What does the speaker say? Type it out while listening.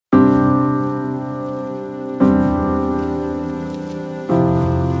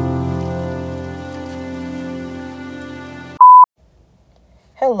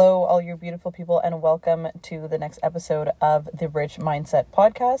Hello, all you beautiful people, and welcome to the next episode of the Rich Mindset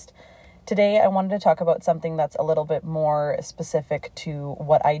Podcast. Today, I wanted to talk about something that's a little bit more specific to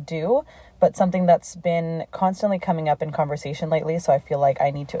what I do, but something that's been constantly coming up in conversation lately, so I feel like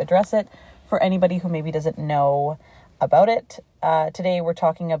I need to address it for anybody who maybe doesn't know about it. Today, we're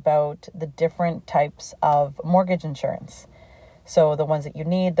talking about the different types of mortgage insurance. So the ones that you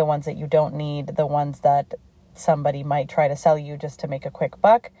need, the ones that you don't need, the ones that somebody might try to sell you just to make a quick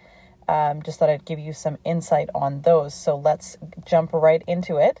buck. Just thought I'd give you some insight on those. So let's jump right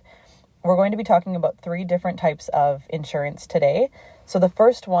into it. We're going to be talking about 3 different types of insurance today. So the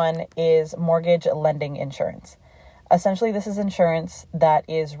first one is mortgage lending insurance. Essentially, this is insurance that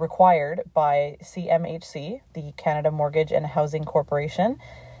is required by CMHC, the Canada Mortgage and Housing Corporation.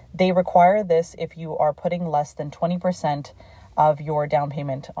 They require this if you are putting less than 20% of your down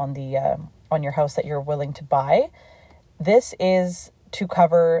payment on your house that you're willing to buy. This is to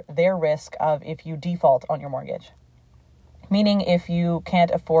cover their risk of if you default on your mortgage. Meaning if you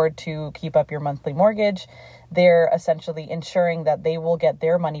can't afford to keep up your monthly mortgage, they're essentially ensuring that they will get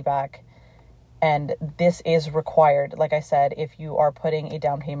their money back. And this is required, like I said, if you are putting a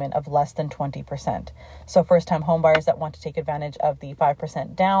down payment of less than 20%. So first-time homebuyers that want to take advantage of the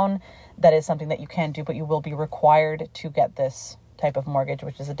 5% down, that is something that you can do, but you will be required to get this type of mortgage,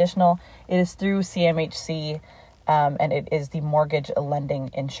 which is additional. It is through CMHC, and it is the mortgage lending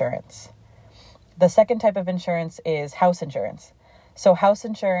insurance. The second type of insurance is house insurance. So house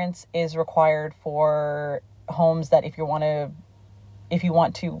insurance is required for homes that if you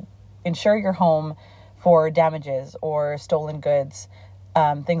want to insure your home for damages or stolen goods,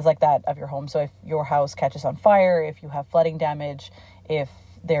 things like that of your home. So if your house catches on fire, if you have flooding damage, if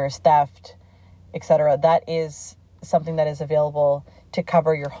there's theft, etc., that is something that is available to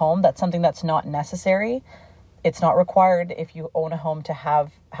cover your home. That's something that's not necessary. It's not required if you own a home to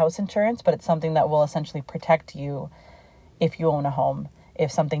have house insurance, but it's something that will essentially protect you if you own a home.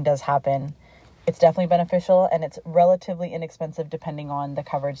 If something does happen, it's definitely beneficial, and it's relatively inexpensive depending on the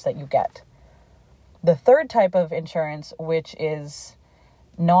coverage that you get. The third type of insurance, which is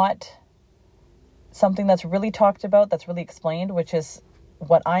not something that's really talked about, that's really explained, which is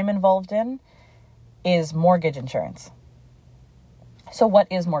what I'm involved in, is mortgage insurance. So what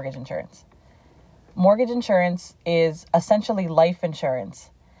is mortgage insurance? Mortgage insurance is essentially life insurance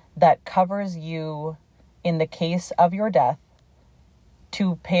that covers you in the case of your death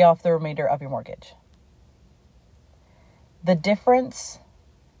to pay off the remainder of your mortgage. The difference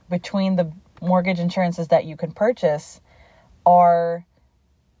between the mortgage insurances that you can purchase are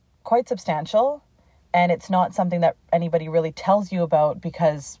quite substantial, and it's not something that anybody really tells you about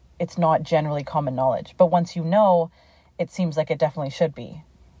because it's not generally common knowledge. But once you know, it seems like it definitely should be.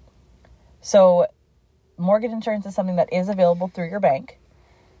 So mortgage insurance is something that is available through your bank,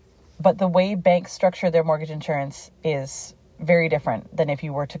 but the way banks structure their mortgage insurance is very different than if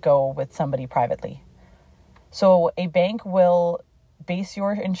you were to go with somebody privately. So a bank will base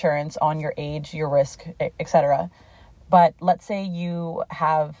your insurance on your age, your risk, etc. But let's say you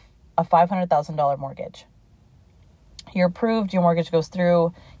have a $500,000 mortgage. You're approved, your mortgage goes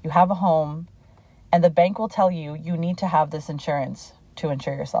through, you have a home, and the bank will tell you you need to have this insurance to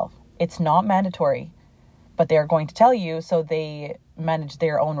insure yourself. It's not mandatory, but they are going to tell you so they manage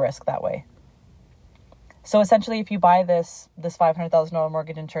their own risk that way. So essentially, if you buy this $500,000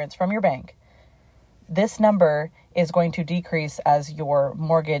 mortgage insurance from your bank, this number is going to decrease as your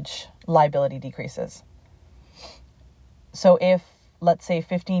mortgage liability decreases. So if, let's say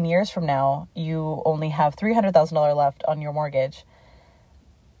 15 years from now, you only have $300,000 left on your mortgage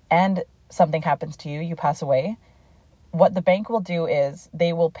and something happens to you, you pass away, what the bank will do is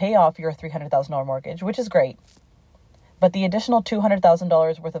they will pay off your $300,000 mortgage, which is great. But the additional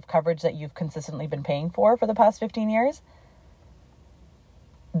 $200,000 worth of coverage that you've consistently been paying for the past 15 years,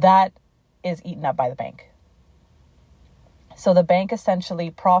 that is eaten up by the bank. So the bank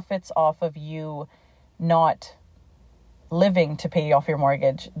essentially profits off of you not living to pay off your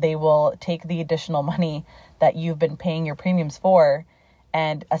mortgage. They will take the additional money that you've been paying your premiums for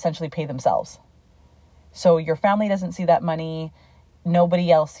and essentially pay themselves. So your family doesn't see that money.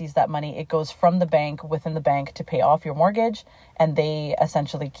 Nobody else sees that money. It goes from the bank within the bank to pay off your mortgage, and they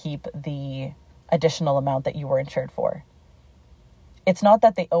essentially keep the additional amount that you were insured for. It's not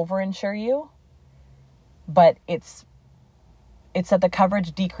that they overinsure you, but it's that the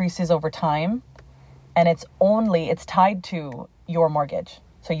coverage decreases over time, and it's tied to your mortgage.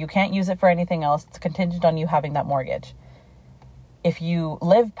 So you can't use it for anything else. It's contingent on you having that mortgage. If you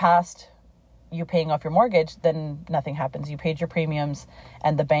live past you paying off your mortgage, then nothing happens. You paid your premiums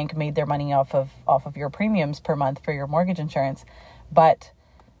and the bank made their money off of your premiums per month for your mortgage insurance. But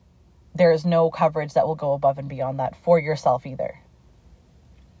there is no coverage that will go above and beyond that for yourself either.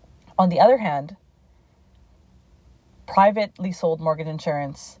 On the other hand, privately sold mortgage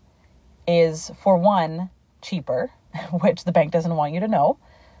insurance is, for one, cheaper, which the bank doesn't want you to know,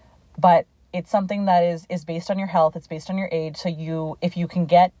 but it's something that is based on your health, it's based on your age, so if you can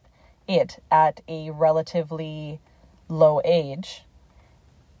get it at a relatively low age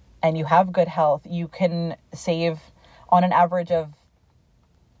and you have good health, you can save on an average of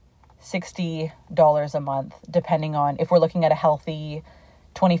 $60 a month, depending on if we're looking at a healthy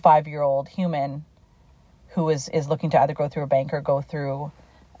 25-year-old human who is looking to either go through a bank or go through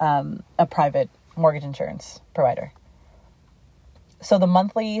a private mortgage insurance provider. So the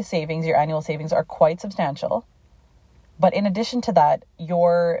monthly savings, your annual savings, are quite substantial. But in addition to that,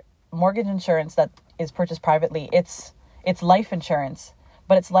 your mortgage insurance that is purchased privately, it's life insurance,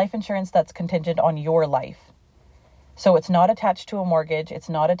 but it's life insurance that's contingent on your life. So it's not attached to a mortgage, it's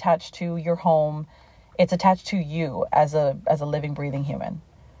not attached to your home, it's attached to you as a living, breathing human.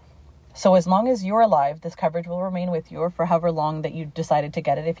 So as long as you're alive, this coverage will remain with you for however long that you decided to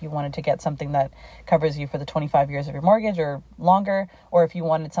get it. If you wanted to get something that covers you for the 25 years of your mortgage or longer, or if you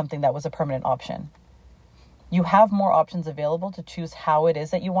wanted something that was a permanent option. You have more options available to choose how it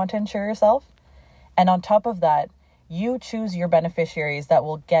is that you want to insure yourself. And on top of that, you choose your beneficiaries that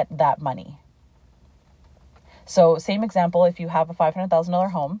will get that money. So same example, if you have a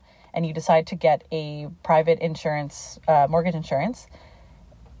 $500,000 home and you decide to get a private insurance, mortgage insurance,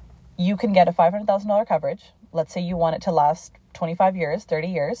 you can get a $500,000 coverage. Let's say you want it to last 25 years, 30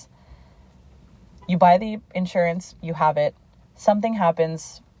 years. You buy the insurance, you have it. Something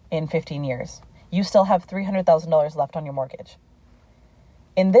happens in 15 years. You still have $300,000 left on your mortgage.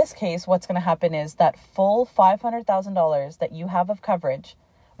 In this case, what's going to happen is that full $500,000 that you have of coverage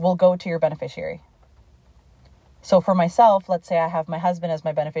will go to your beneficiary. So for myself, let's say I have my husband as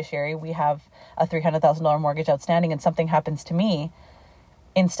my beneficiary. We have a $300,000 mortgage outstanding and something happens to me.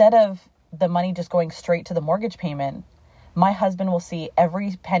 Instead of the money just going straight to the mortgage payment, my husband will see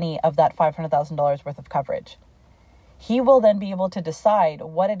every penny of that $500,000 worth of coverage. He will then be able to decide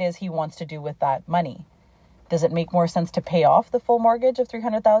what it is he wants to do with that money. Does it make more sense to pay off the full mortgage of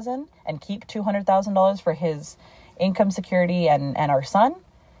 $300,000 and keep $200,000 for his income security and our son?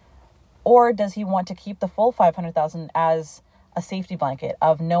 Or does he want to keep the full $500,000 as a safety blanket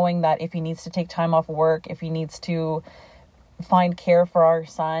of knowing that if he needs to take time off work, if he needs to find care for our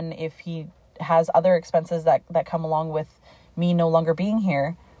son, if he has other expenses that come along with me no longer being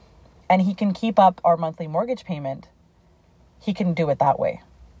here, and he can keep up our monthly mortgage payment, he can do it that way.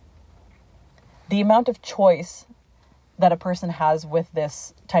 The amount of choice that a person has with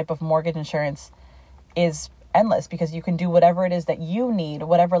this type of mortgage insurance is endless, because you can do whatever it is that you need,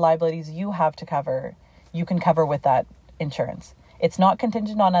 whatever liabilities you have to cover, you can cover with that insurance. It's not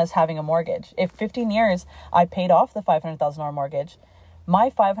contingent on us having a mortgage. If 15 years I paid off the $500,000 mortgage, my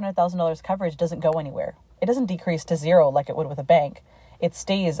 $500,000 coverage doesn't go anywhere. It doesn't decrease to zero like it would with a bank. It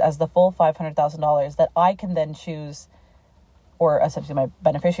stays as the full $500,000 that I can then choose, or essentially my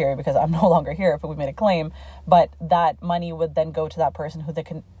beneficiary, because I'm no longer here if we made a claim, but that money would then go to that person who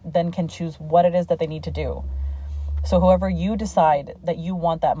can choose what it is that they need to do. So whoever you decide that you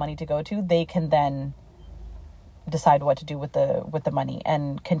want that money to go to, they can then decide what to do with the money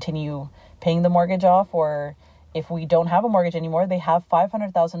and continue paying the mortgage off. Or if we don't have a mortgage anymore, they have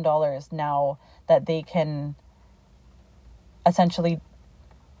 $500,000 now that they can essentially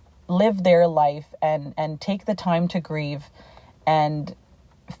live their life and take the time to grieve and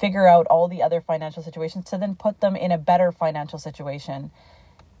figure out all the other financial situations to then put them in a better financial situation,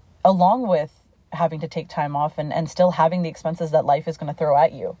 along with having to take time off and still having the expenses that life is going to throw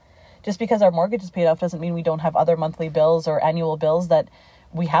at you. Just because our mortgage is paid off doesn't mean we don't have other monthly bills or annual bills that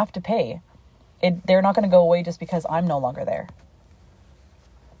we have to pay. They're not going to go away just because I'm no longer there.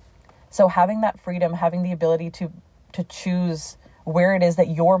 So having that freedom, having the ability to choose where it is that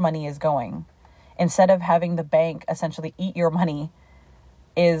your money is going, instead of having the bank essentially eat your money,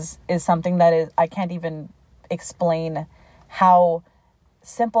 is something that is, I can't even explain how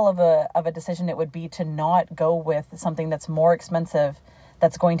simple of a decision it would be to not go with something that's more expensive,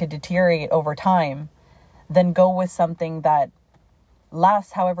 that's going to deteriorate over time, than go with something that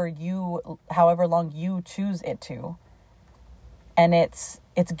lasts however long you choose it to. And it's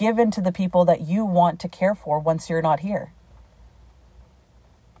given to the people that you want to care for once you're not here.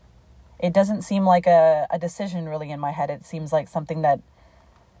 It doesn't seem like a decision really in my head. It seems like something that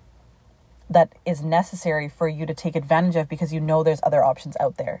is necessary for you to take advantage of, because you know there's other options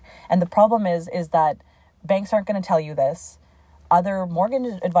out there. And the problem is that banks aren't going to tell you this. Other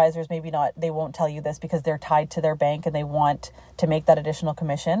mortgage advisors, maybe not, they won't tell you this because they're tied to their bank and they want to make that additional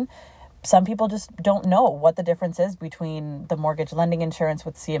commission. some people just don't know what the difference is between the mortgage lending insurance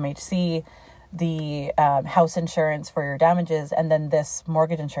with CMHC, the house insurance for your damages, and then this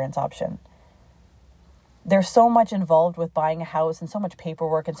mortgage insurance option. There's so much involved with buying a house and so much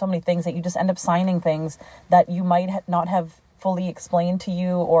paperwork and so many things that you just end up signing things that you might not have fully explained to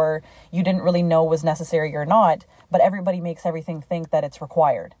you, or you didn't really know was necessary or not, but everybody makes everything think that it's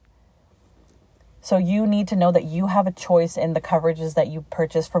required. So you need to know that you have a choice in the coverages that you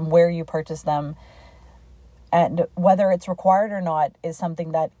purchase from where you purchase them. And whether it's required or not is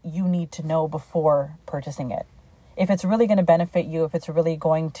something that you need to know before purchasing it. If it's really going to benefit you, if it's really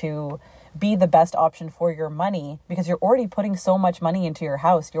going to be the best option for your money, because you're already putting so much money into your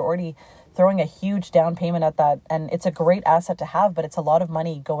house, you're already throwing a huge down payment at that, and it's a great asset to have, but it's a lot of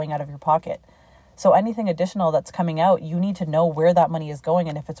money going out of your pocket. So anything additional that's coming out, you need to know where that money is going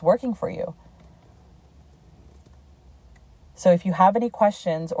and if it's working for you. So if you have any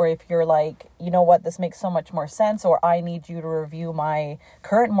questions, or if you're like, you know what, this makes so much more sense, or I need you to review my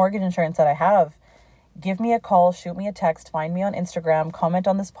current mortgage insurance that I have, give me a call, shoot me a text, find me on Instagram, comment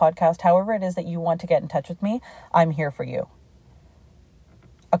on this podcast, however it is that you want to get in touch with me. I'm here for you.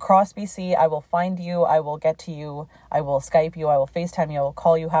 Across BC, I will find you, I will get to you, I will Skype you, I will FaceTime you, I will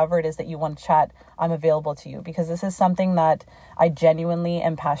call you, however it is that you want to chat, I'm available to you, because this is something that I genuinely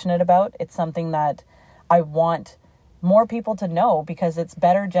am passionate about. It's something that I want more people to know, because it's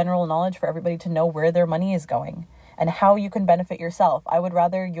better general knowledge for everybody to know where their money is going and how you can benefit yourself. I would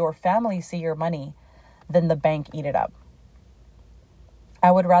rather your family see your money than the bank eat it up.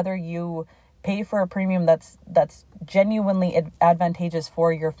 I would rather you pay for a premium that's genuinely advantageous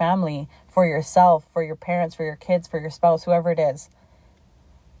for your family, for yourself, for your parents, for your kids, for your spouse, whoever it is,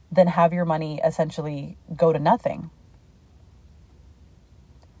 than have your money essentially go to nothing.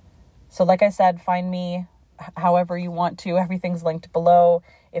 So like I said, find me however you want to. Everything's linked below.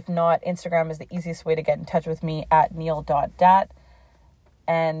 If not, Instagram is the easiest way to get in touch with me, at neil.dat.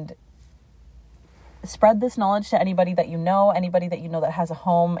 And spread this knowledge to anybody that you know that has a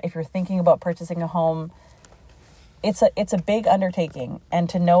home. If you're thinking about purchasing a home, it's a big undertaking. And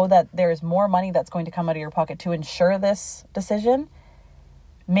to know that there's more money that's going to come out of your pocket to ensure this decision,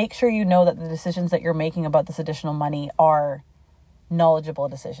 make sure you know that the decisions that you're making about this additional money are knowledgeable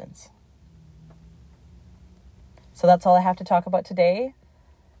decisions. So that's all I have to talk about today.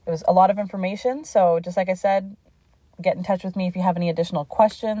 It was a lot of information. So just like I said, get in touch with me if you have any additional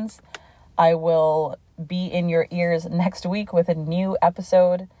questions. I will be in your ears next week with a new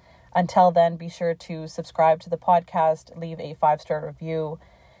episode. Until then, be sure to subscribe to the podcast, leave a 5-star review,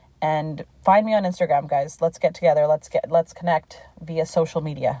 and find me on Instagram, guys. Let's get together. Let's connect via social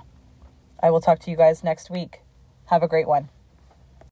media. I will talk to you guys next week. Have a great one.